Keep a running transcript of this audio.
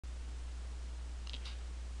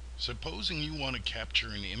Supposing you want to capture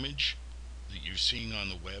an image that you're seeing on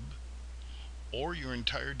the web or your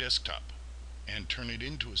entire desktop and turn it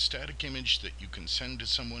into a static image that you can send to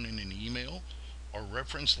someone in an email or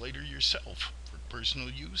reference later yourself for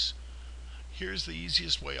personal use. Here's the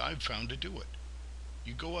easiest way I've found to do it.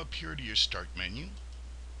 You go up here to your Start menu,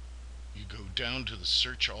 you go down to the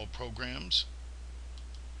Search All Programs,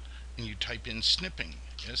 and you type in Snipping,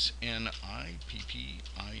 Snipping,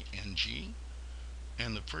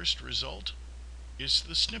 and the first result is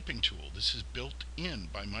the Snipping Tool. This is built in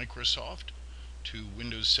by Microsoft to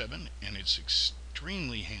Windows 7, and it's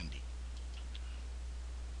extremely handy.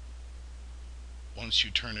 Once you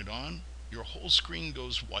turn it on, your whole screen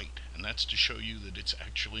goes white, and that's to show you that it's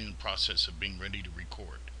actually in the process of being ready to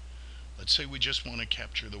record. Let's say we just want to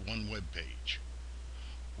capture the one web page.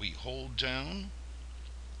 We hold down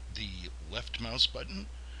the left mouse button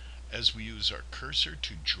as we use our cursor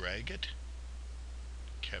to drag it,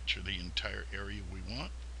 capture the entire area we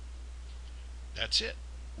want. That's it.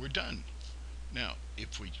 We're done. Now,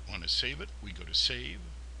 if we want to save it, we go to Save,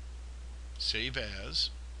 Save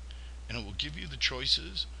As, and it will give you the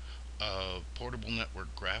choices of portable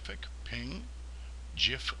network graphic, PNG,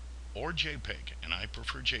 GIF, or JPEG, and I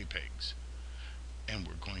prefer JPEGs. And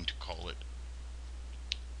we're going to call it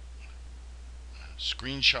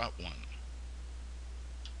Screenshot 1.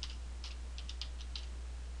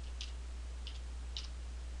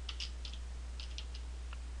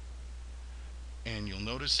 And you'll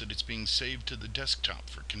notice that it's being saved to the desktop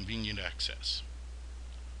for convenient access.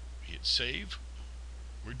 We hit Save.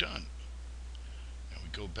 We're done. Now we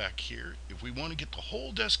go back here. If we want to get the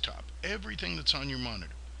whole desktop, everything that's on your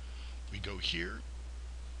monitor, we go here,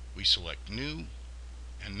 we select New,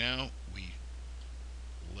 and now we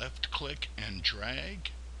left click and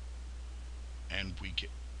drag, and we get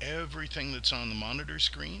everything that's on the monitor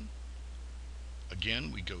screen.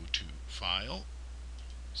 Again, we go to File,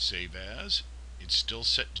 Save As. It's still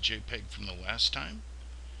set to JPEG from the last time,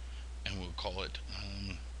 and we'll call it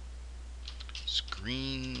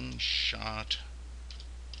Screenshot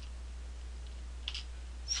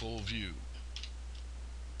Full View.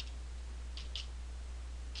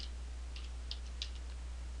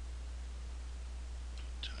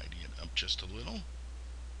 Tidy it up just a little.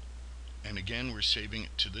 And again, we're saving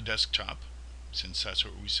it to the desktop since that's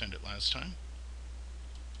where we sent it last time.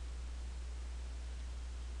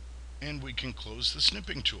 And we can close the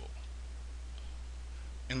Snipping Tool.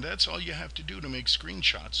 And that's all you have to do to make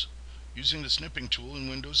screenshots using the Snipping Tool in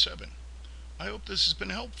Windows 7. I hope this has been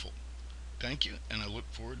helpful. Thank you, and I look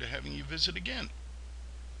forward to having you visit again.